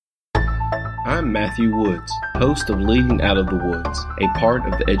I'm Matthew Woods, host of Leading Out of the Woods, a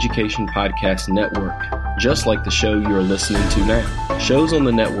part of the Education Podcast Network, just like the show you are listening to now. Shows on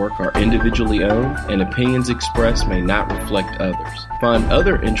the network are individually owned, and opinions expressed may not reflect others. Find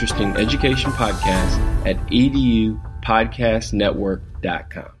other interesting education podcasts at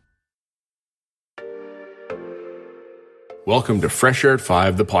edupodcastnetwork.com. Welcome to Fresh Air at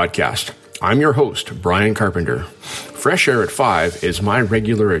 5, the podcast. I'm your host, Brian Carpenter. Fresh Air at 5 is my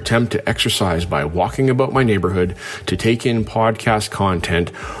regular attempt to exercise by walking about my neighborhood to take in podcast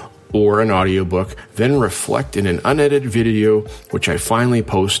content or an audiobook, then reflect in an unedited video, which I finally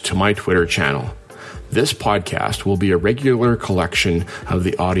post to my Twitter channel. This podcast will be a regular collection of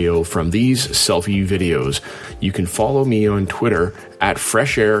the audio from these selfie videos. You can follow me on Twitter at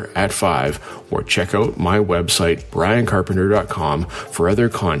FreshAir@5 or check out my website, briancarpenter.com, for other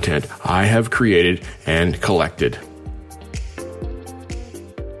content I have created and collected.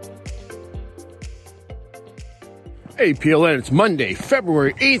 Hey PLN, it's Monday,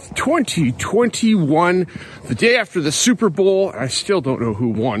 February 8th, 2021, the day after the Super Bowl. I still don't know who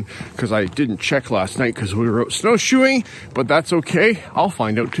won because I didn't check last night because we were out snowshoeing, but that's okay. I'll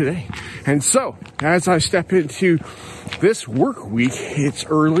find out today. And so, as I step into this work week, it's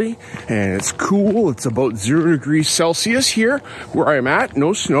early and it's cool. It's about 0 degrees Celsius here where I'm at.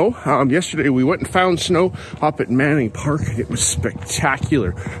 No snow. Yesterday we went and found snow up at Manning Park and it was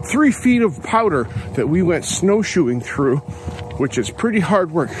spectacular. 3 feet of powder that we went snowshoeing through, which is pretty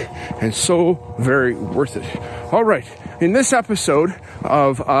hard work and so very worth it. All right. In this episode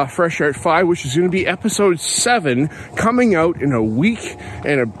of Fresh Air at 5, which is going to be episode 7, coming out in a week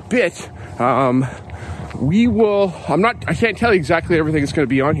and a bit, I can't tell you exactly everything that's going to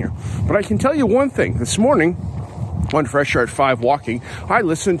be on here, but I can tell you one thing. This morning on Fresh Air at 5 Walking, I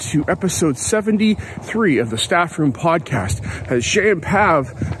listened to episode 73 of the Staff Room podcast as Shay and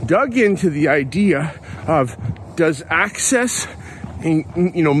Pav dug into the idea of, does access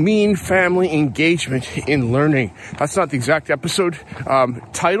mean family engagement in learning? That's not the exact episode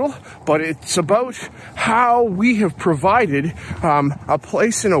title, but it's about how we have provided a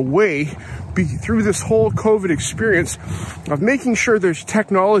place and a way through this whole COVID experience of making sure there's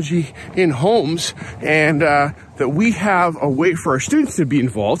technology in homes and that we have a way for our students to be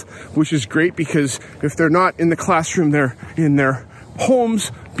involved, which is great because if they're not in the classroom, they're in their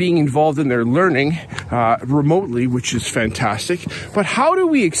homes being involved in their learning remotely, which is fantastic. But how do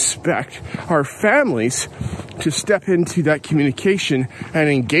we expect our families to step into that communication and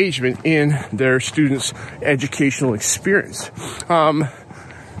engagement in their students' educational experience?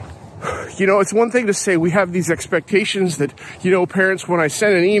 It's one thing to say we have these expectations that, parents, when I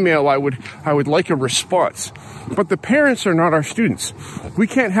send an email, I would like a response. But the parents are not our students. We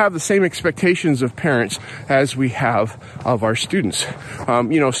can't have the same expectations of parents as we have of our students.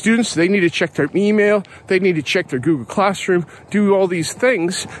 Students, they need to check their email, they need to check their Google Classroom, do all these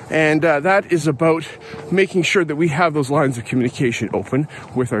things, and that is about making sure that we have those lines of communication open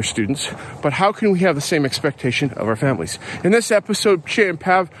with our students. But how can we have the same expectation of our families? In this episode, Shay and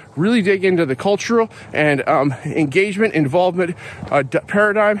Pav really dig into the cultural and engagement, involvement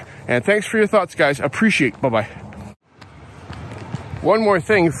paradigm. And thanks for your thoughts, guys. Appreciate it. Bye-bye. One more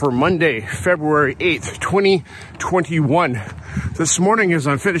thing for Monday, February 8th, 2021. This morning as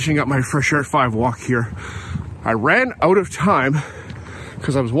I'm finishing up my Fresh Air at 5 walk here, I ran out of time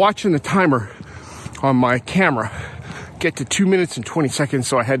because I was watching the timer on my camera get to 2 minutes and 20 seconds,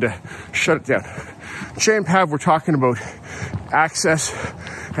 so I had to shut it down. Shay and Pav were talking about access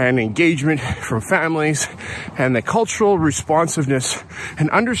and engagement from families and the cultural responsiveness and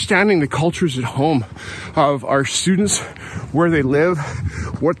understanding the cultures at home of our students, where they live,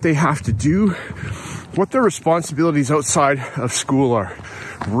 what they have to do, what their responsibilities outside of school are.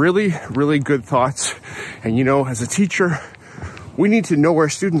 Really, really good thoughts. And as a teacher, we need to know our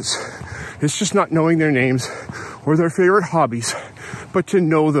students. It's just not knowing their names or their favorite hobbies, but to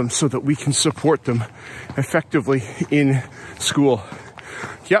know them so that we can support them effectively in school.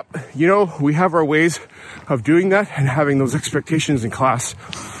 Yep, we have our ways of doing that and having those expectations in class.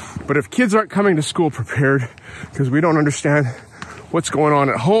 But if kids aren't coming to school prepared because we don't understand what's going on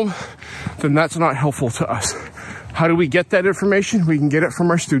at home, then that's not helpful to us. How do we get that information? We can get it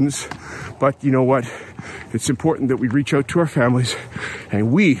from our students. But you know what? It's important that we reach out to our families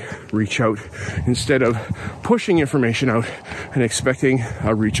and we reach out instead of pushing information out and expecting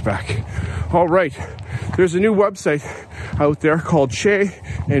a reach back. All right. There's a new website out there called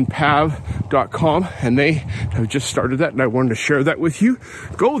shayandpav.com, and they have just started that, and I wanted to share that with you.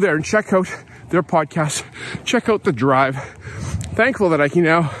 Go there and check out their podcast. Check out The Drive. Thankful that I can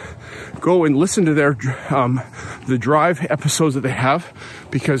now go and listen to their the Drive episodes that they have.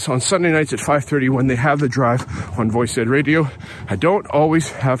 because on Sunday nights at 5:30 when they have the drive on Voice Ed Radio, I don't always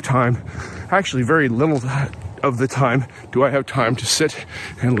have time. Actually, very little of the time do I have time to sit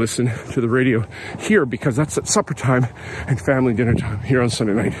and listen to the radio here, because that's at supper time and family dinner time here on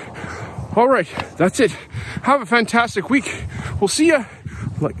Sunday night. All right, that's it. Have a fantastic week. We'll see ya.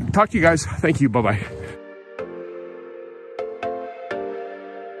 Talk to you guys. Thank you. Bye-bye.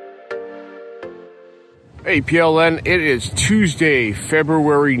 Hey, PLN, it is Tuesday,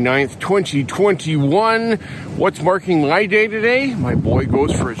 February 9th, 2021. What's marking my day today? My boy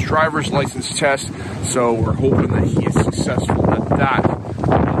goes for his driver's license test, so we're hoping that he is successful at that.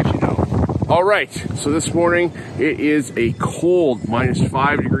 I'll let you know. All right, so this morning it is a cold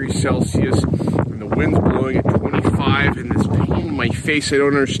 -5 degrees Celsius, and the wind's blowing at 25, and this pain in my face, I don't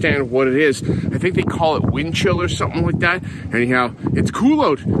understand what it is. I think they call it wind chill or something like that. Anyhow, it's cool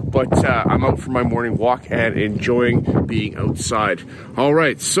out, but I'm out for my morning walk and enjoying being outside. All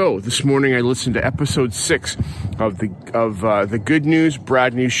right, so this morning I listened to episode 6 of the Good News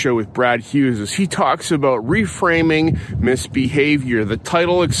Brad News Show with Brad Hughes, as he talks about reframing misbehavior. The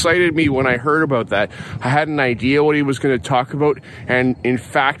title excited me when I heard about that. I had an idea what he was going to talk about, and in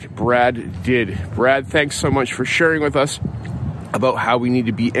fact, Brad did. Brad, thanks so much for sharing with us about how we need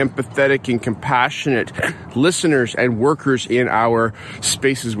to be empathetic and compassionate listeners and workers in our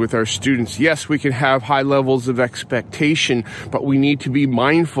spaces with our students. Yes, we can have high levels of expectation, but we need to be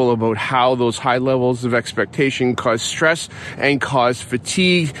mindful about how those high levels of expectation cause stress and cause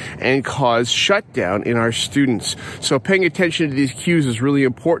fatigue and cause shutdown in our students. So paying attention to these cues is really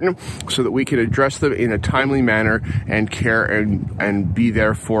important so that we can address them in a timely manner and care and be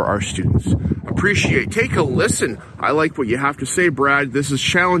there for our students. Take a listen. I like what you have to say, Brad. This is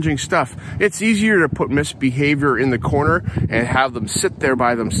challenging stuff. It's easier to put misbehavior in the corner and have them sit there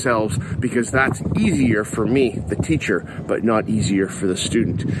by themselves, because that's easier for me, the teacher, but not easier for the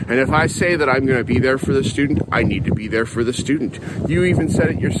student. And if I say that I'm going to be there for the student, I need to be there for the student. You even said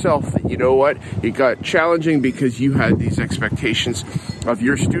it yourself that, you know what, it got challenging because you had these expectations of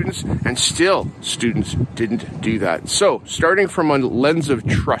your students, and still students didn't do that. So starting from a lens of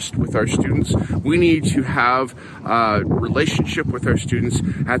trust with our students, we need to have a relationship with our students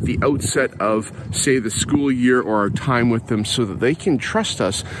at the outset of, say, the school year or our time with them, so that they can trust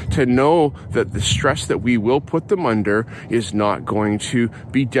us to know that the stress that we will put them under is not going to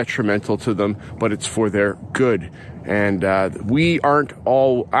be detrimental to them, but it's for their good. And we aren't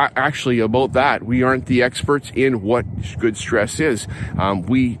all actually about that. We aren't the experts in what good stress is.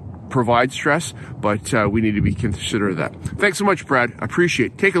 We provide stress, but we need to be considerate of that. Thanks so much, Brad. I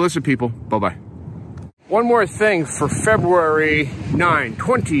appreciate it. Take a listen, people. Bye-bye. One more thing for February 9,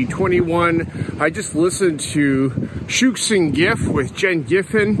 2021. I just listened to Shooks and Giff with Jen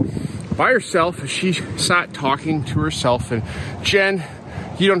Giffen by herself. She sat talking to herself. And Jen,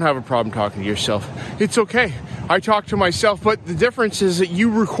 you don't have a problem talking to yourself. It's okay. I talk to myself, but the difference is that you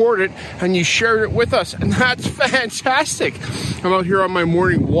record it and you shared it with us, and that's fantastic. I'm out here on my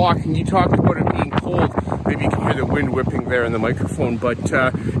morning walk, and you talked about it being cold. Maybe you can hear the wind whipping there in the microphone, but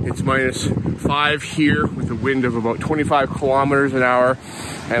it's -5 here with a wind of about 25 kilometers an hour,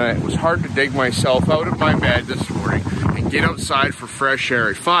 and it was hard to dig myself out of my bed this morning and get outside for fresh air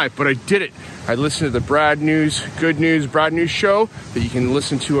at 5, but I did it. I listened to the Brad News Show that you can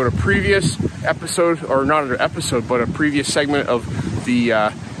listen to on a previous episode, or not an episode, but a previous segment of the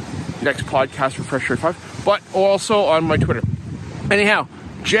next podcast for Fresh Air 5, but also on my Twitter. Anyhow,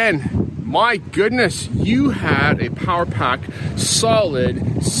 Jen, my goodness, you had a power-packed,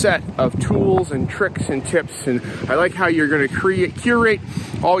 solid set of tools and tricks and tips, and I like how you're going to curate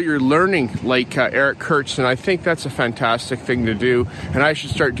all your learning like Eric Kurtz, and I think that's a fantastic thing to do, and I should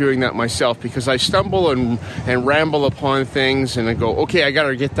start doing that myself, because I stumble and ramble upon things, and I go, okay, I got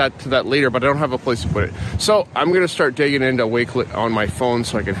to get to that later, but I don't have a place to put it. So I'm going to start digging into Wakelet on my phone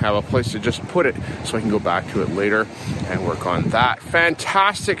so I can have a place to just put it, so I can go back to it later and work on that.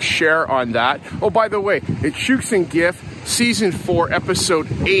 Fantastic share on that. Oh, by the way, it's Shooks and Giff, Season 4, Episode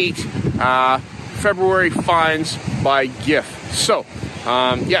 8, February Finds by Giff. So,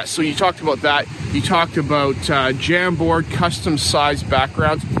 so you talked about that. You talked about Jamboard custom-sized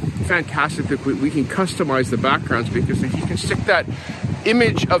backgrounds. Fantastic that we can customize the backgrounds, because if you can stick that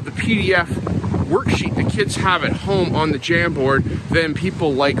image of the PDF worksheet the kids have at home on the Jamboard, then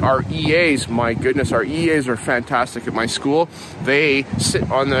people like our EAs, my goodness, our EAs are fantastic at my school. They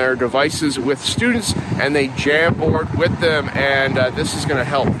sit on their devices with students and they Jamboard with them, and this is going to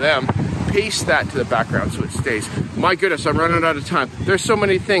help them paste that to the background so it stays. My goodness, I'm running out of time. There's so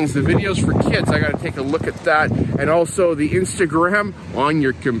many things. The videos for kids, I got to take a look at that. And also the Instagram on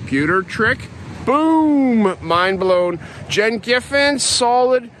your computer trick. Boom! Mind blown. Jen Giffen,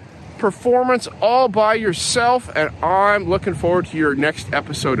 solid performance all by yourself, and I'm looking forward to your next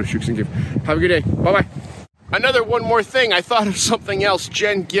episode of Shooks and Giff. Have a good day. Bye-bye. One more thing. I thought of something else.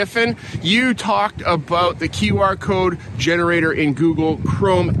 Jen Giffen, you talked about the QR code generator in Google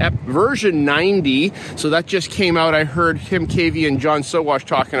Chrome version 90. So that just came out. I heard Tim Cavey and John Sowash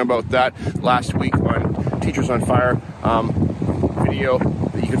talking about that last week on Teachers on Fire video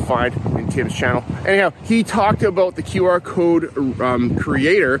that you can find in Tim's channel. Anyhow, he talked about the QR code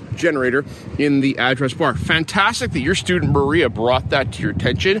generator in the address bar. Fantastic that your student Maria brought that to your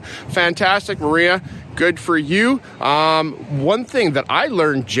attention. Fantastic, Maria. Good for you. One thing that I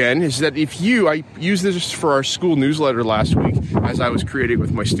learned, Jen, is that I used this for our school newsletter last week as I was creating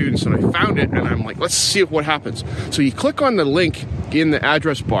with my students, and I found it, and I'm like, let's see what happens. So you click on the link in the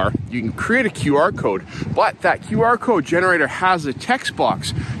address bar, you can create a QR code, but that QR code generator has a text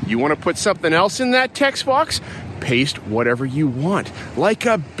box. You want to put something else in that text box? Paste whatever you want, like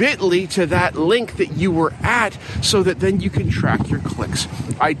a bit.ly to that link that you were at, so that then you can track your clicks.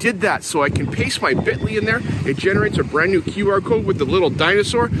 I did that so I can paste my bit.ly in there. It generates a brand new QR code with the little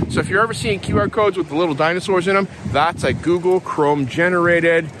dinosaur. So if you're ever seeing QR codes with the little dinosaurs in them, that's a Google Chrome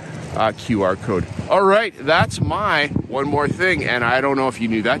generated QR code. All right, that's my one more thing, and I don't know if you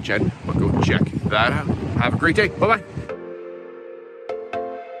knew that, Jen, but go check that out. Have a great day. Bye-bye.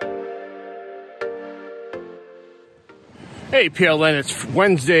 Hey PLN, it's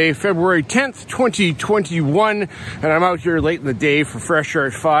Wednesday, February 10th, 2021, and I'm out here late in the day for Fresh Air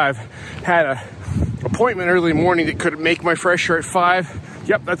at 5. Had an appointment early morning that couldn't make my Fresh Air at 5.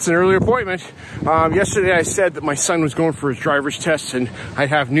 Yep, that's an early appointment. Yesterday I said that my son was going for his driver's test and I'd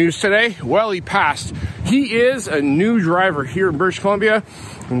have news today. Well, he passed. He is a new driver here in British Columbia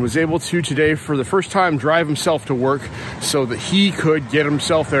and was able to today for the first time drive himself to work so that he could get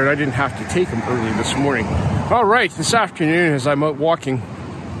himself there and I didn't have to take him early this morning. All right, this afternoon as I'm out walking,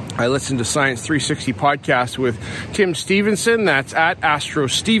 I listened to Science 360 podcast with Tim Stevenson, that's at Astro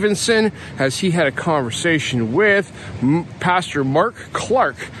Stevenson, as he had a conversation with Pastor Mark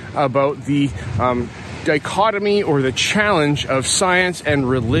Clark about the dichotomy or the challenge of science and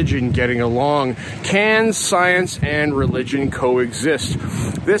religion getting along. Can science and religion coexist?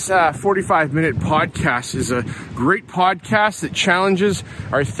 This 45-minute podcast is a great podcast that challenges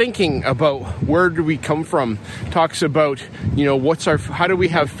our thinking about where do we come from. Talks about, how do we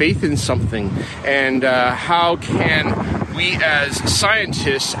have faith in something, and how can we as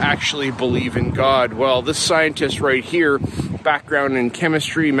scientists actually believe in God? Well, this scientist right here, background in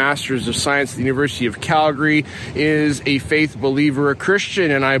chemistry, Masters of Science at the University of Calgary, is a faith believer, a Christian,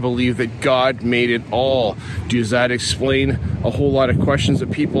 and I believe that God made it all. Does that explain a whole lot of questions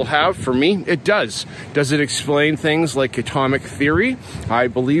that people have? For me, it does. Does it explain things like atomic theory? I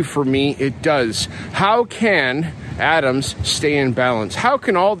believe for me it does. How can atoms stay in balance? How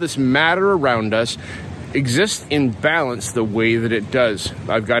can all this matter around us exist in balance the way that it does?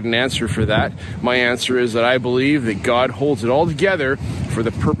 I've got an answer for that. My answer is that I believe that God holds it all together for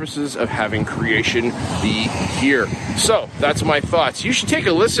the purposes of having creation be here. So that's my thoughts. You should take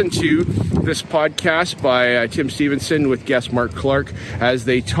a listen to this podcast by Tim Stevenson with guest Mark Clark as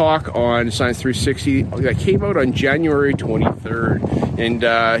they talk on Science 360 that came out on January 23rd. And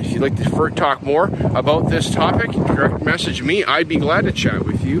if you'd like to talk more about this topic, direct message me. I'd be glad to chat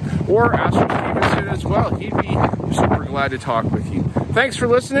with you, or ask Stevenson as well. He'd be super glad to talk with you. Thanks for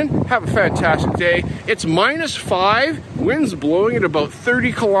listening. Have a fantastic day. It's -5, winds blowing at about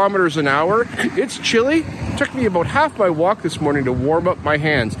 30 kilometers an hour. It's chilly. Took me about half my walk this morning to warm up my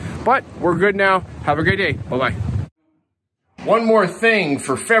hands, but we're good now. Have a great day. Bye-bye. One more thing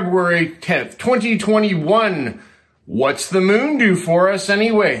for February 10th, 2021. What's the moon do for us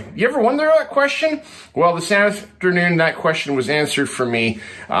anyway? You ever wonder that question? Well, this afternoon, that question was answered for me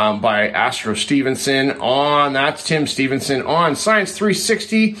by Astro Stevenson that's Tim Stevenson on Science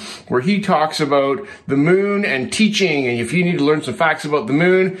 360, where he talks about the moon and teaching. And if you need to learn some facts about the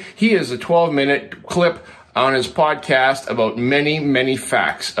moon, he has a 12-minute clip on his podcast about many, many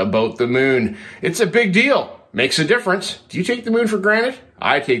facts about the moon. It's a big deal. Makes a difference. Do you take the moon for granted?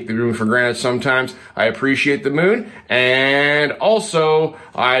 I take the moon for granted sometimes. I appreciate the moon, and also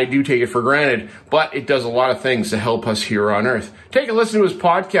I do take it for granted, but it does a lot of things to help us here on Earth. Take a listen to his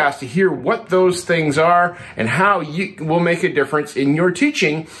podcast to hear what those things are and how you will make a difference in your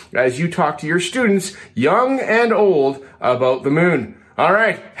teaching as you talk to your students, young and old, about the moon. All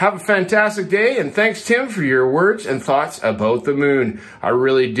right, have a fantastic day, and thanks, Tim, for your words and thoughts about the moon. I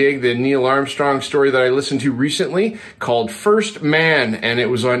really dig the Neil Armstrong story that I listened to recently called First Man, and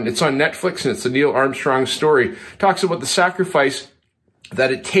it's on Netflix, and it's the Neil Armstrong story. Talks about the sacrifice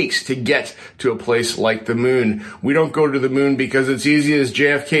that it takes to get to a place like the moon. We don't go to the moon because it's easy, as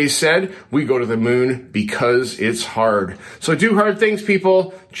JFK said. We go to the moon because it's hard. So do hard things,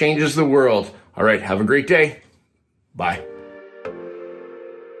 people. Changes the world. All right, have a great day. Bye.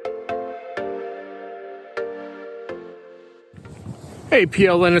 Hey,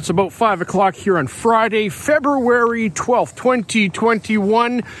 PLN, it's about 5 o'clock here on Friday, February 12th,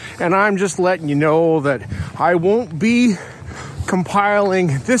 2021, and I'm just letting you know that I won't be compiling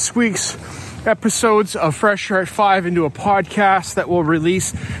this week's episodes of Fresh Air at 5 into a podcast that will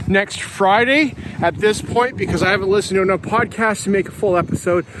release next Friday at this point, because I haven't listened to enough podcasts to make a full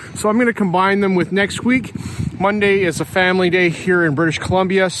episode, so I'm going to combine them with next week. Monday is a family day here in British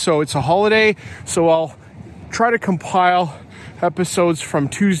Columbia, so it's a holiday, so I'll try to compile episodes from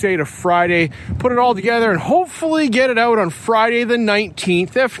Tuesday to Friday, put it all together, and hopefully get it out on Friday the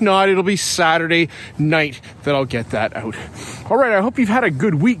 19th. If not, it'll be Saturday night that I'll get that out. All right, I hope you've had a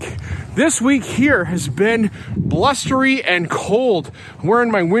good week. This week here has been blustery and cold. I'm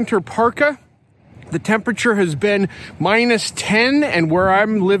wearing my winter parka. The temperature has been minus 10, and where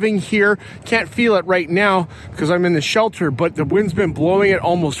I'm living here, can't feel it right now because I'm in the shelter, but the wind's been blowing at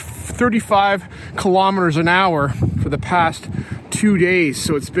almost 35 kilometers an hour for the past 2 days.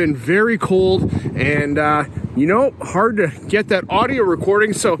 So it's been very cold and, hard to get that audio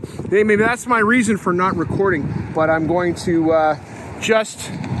recording. So maybe that's my reason for not recording, but I'm going to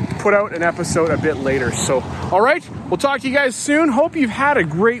just put out an episode a bit later. So, all right, we'll talk to you guys soon. Hope you've had a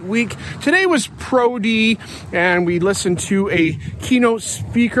great week. Today was Pro D, and we listened to a keynote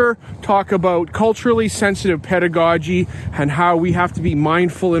speaker talk about culturally sensitive pedagogy and how we have to be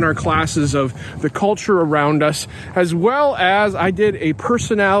mindful in our classes of the culture around us, as well as I did a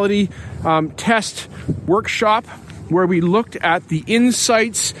personality test workshop where we looked at the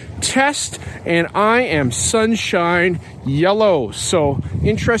Insights test, and I am sunshine yellow. So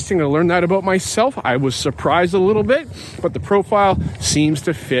interesting to learn that about myself. I was surprised a little bit, but the profile seems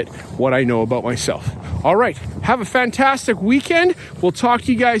to fit what I know about myself. All right, have a fantastic weekend. We'll talk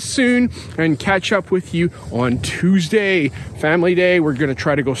to you guys soon and catch up with you on Tuesday, Family Day. We're going to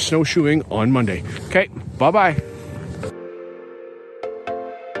try to go snowshoeing on Monday. Okay, bye-bye.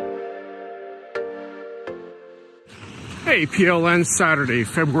 Hey, PLN, Saturday,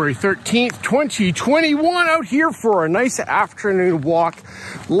 February 13th, 2021, out here for a nice afternoon walk.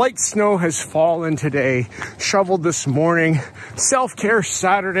 Light snow has fallen today, shoveled this morning, self-care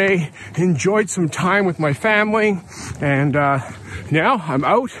Saturday, enjoyed some time with my family, and now I'm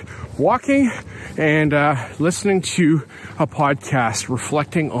out walking and listening to a podcast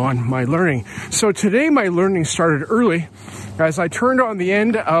reflecting on my learning. So today my learning started early as I turned on the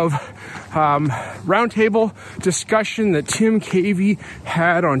end of roundtable discussion that Tim Cavey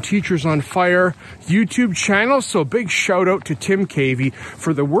had on Teachers on Fire YouTube channel. So big shout out to Tim Cavey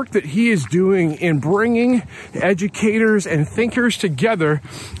for the work that he is doing in bringing educators and thinkers together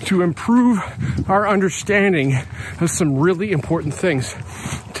to improve our understanding of some really important things.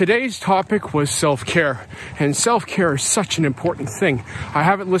 Today's topic was self-care, and self-care is such an important thing. I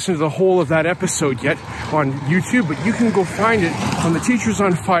haven't listened to the whole of that episode yet on YouTube, but you can go find it on the Teachers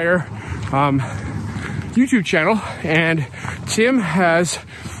on Fire YouTube channel, and Tim has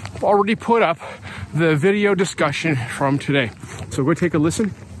already put up the video discussion from today. So go take a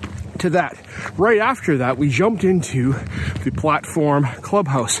listen to that. Right after that, we jumped into the platform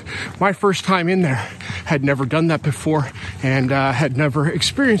Clubhouse. My first time in there, had never done that before and had never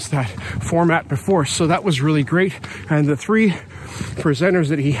experienced that format before. So that was really great. And the three presenters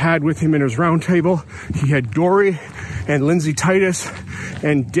that he had with him in his roundtable, he had Dory and Lindsay Titus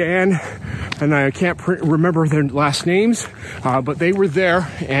and Dan, and I can't remember their last names, but they were there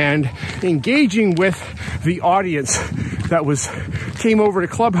and engaging with the audience that came over to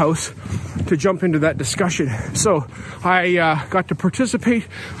Clubhouse to jump into that discussion. So I got to participate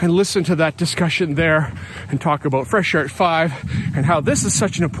and listen to that discussion there and talk about Fresh Air at 5 and how this is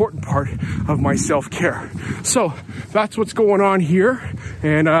such an important part of my self-care. So that's what's going on here,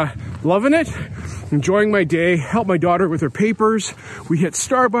 and loving it. Enjoying my day, helped my daughter with her papers. We hit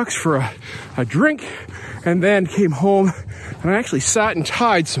Starbucks for a drink and then came home, and I actually sat and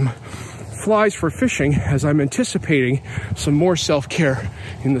tied some flies for fishing as I'm anticipating some more self-care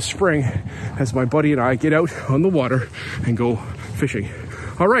in the spring as my buddy and I get out on the water and go fishing.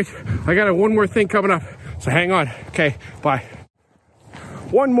 All right, I got one more thing coming up, so hang on. Okay, bye.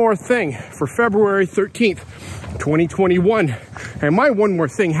 One more thing for February 13th, 2021. And my one more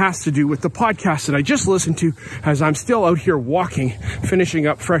thing has to do with the podcast that I just listened to as I'm still out here walking, finishing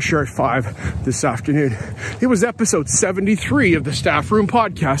up Fresh Air at 5 this afternoon. It was episode 73 of the Staff Room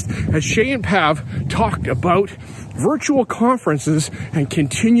Podcast as Shay and Pav talked about virtual conferences and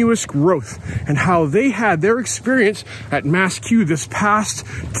continuous growth and how they had their experience at MassQ this past,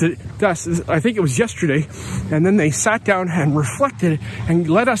 I think it was yesterday, and then they sat down and reflected and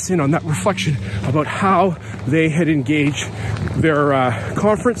let us in on that reflection about how they had engaged their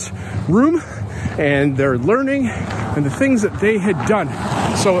conference room and their learning and the things that they had done.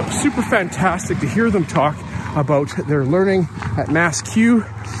 So it was super fantastic to hear them talk about their learning at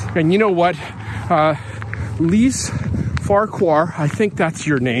MassQ. And you know what? Lise Farquhar, I think that's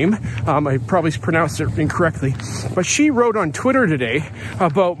your name. I probably pronounced it incorrectly. But she wrote on Twitter today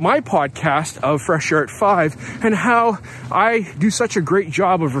about my podcast of Fresh Air at 5 and how I do such a great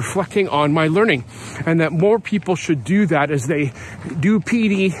job of reflecting on my learning, and that more people should do that as they do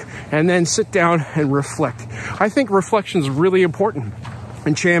PD and then sit down and reflect. I think reflection is really important.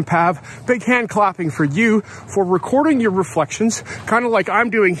 And Shay and Pav, big hand clapping for you for recording your reflections, kind of like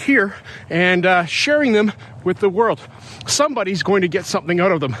I'm doing here, and sharing them with the world. Somebody's going to get something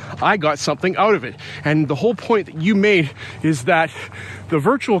out of them. I got something out of it. And the whole point that you made is that the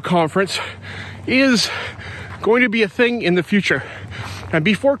virtual conference is going to be a thing in the future. And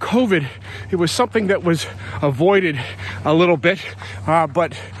before COVID, it was something that was avoided a little bit,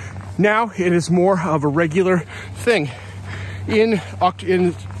 but now it is more of a regular thing. In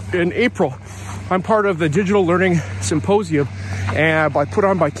April, I'm part of the Digital Learning Symposium put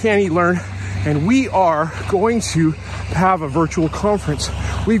on by CANeLearn, and we are going to have a virtual conference.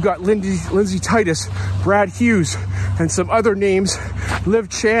 We've got Lindsay Titus, Brad Hughes, and some other names, Liv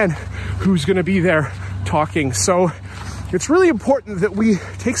Chan, who's going to be there talking. So it's really important that we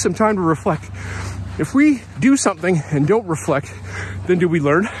take some time to reflect. If we do something and don't reflect, then do we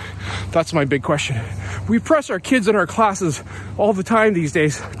learn? That's my big question. We press our kids in our classes all the time these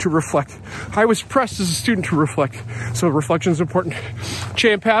days to reflect. I was pressed as a student to reflect, so reflection is important.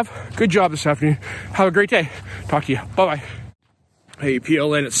 Shay and Pav, good job this afternoon. Have a great day. Talk to you. Bye-bye. Hey,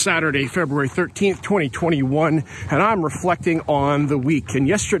 PLN, it's Saturday, February 13th, 2021, and I'm reflecting on the week. And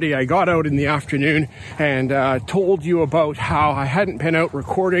yesterday I got out in the afternoon and told you about how I hadn't been out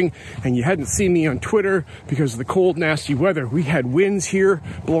recording and you hadn't seen me on Twitter because of the cold, nasty weather. We had winds here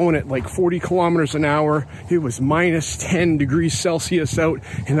blowing at like 40 kilometers an hour. It was minus 10 degrees Celsius out,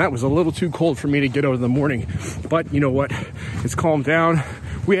 and that was a little too cold for me to get out in the morning. But you know what? It's calmed down.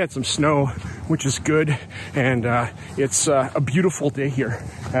 We had some snow, which is good, and it's a beautiful day here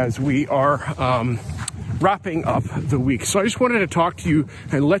as we are wrapping up the week. So I just wanted to talk to you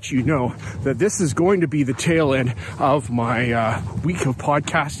and let you know that this is going to be the tail end of my week of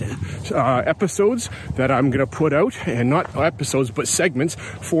podcast episodes that I'm going to put out, and not episodes, but segments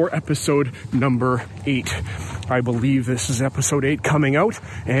for episode number 8. I believe this is episode 8 coming out,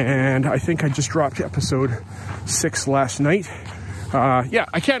 and I think I just dropped episode 6 last night.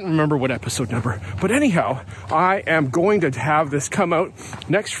 I can't remember what episode number, but anyhow, I am going to have this come out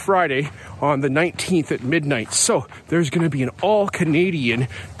next Friday on the 19th at midnight. So there's going to be an all Canadian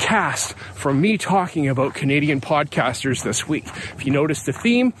cast from me talking about Canadian podcasters this week. If you notice the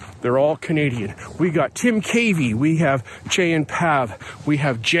theme, they're all Canadian. We got Tim Cavey, we have Shay and Pav, we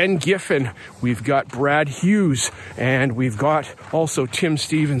have Jen Giffen, we've got Brad Hughes, and we've got also Tim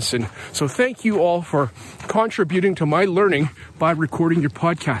Stevenson. So thank you all for contributing to my learning by recording your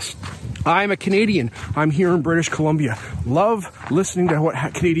podcast. I'm a Canadian. I'm here in British Columbia. Love listening to what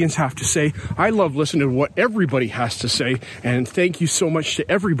Canadians have to say. I love listening to what everybody has to say. And thank you so much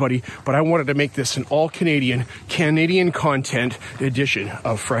to everybody. But I wanted to make this an all Canadian content edition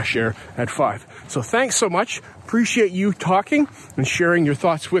of Fresh Air at 5. So thanks so much. Appreciate you talking and sharing your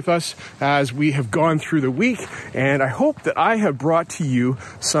thoughts with us as we have gone through the week. And I hope that I have brought to you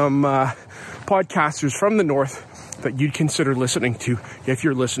some podcasters from the North that you'd consider listening to if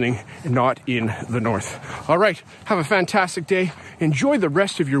you're listening and not in the North. All right, have a fantastic day. Enjoy the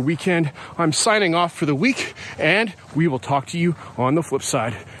rest of your weekend. I'm signing off for the week, and we will talk to you on the flip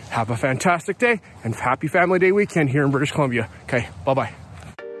side. Have a fantastic day, and happy Family Day weekend here in British Columbia. Okay, bye-bye.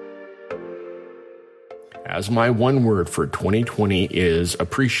 As my one word for 2020 is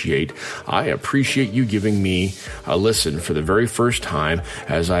appreciate, I appreciate you giving me a listen for the very first time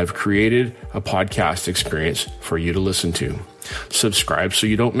as I've created a podcast experience for you to listen to. Subscribe so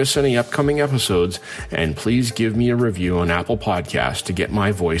you don't miss any upcoming episodes, and please give me a review on Apple Podcasts to get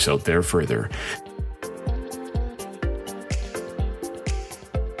my voice out there further.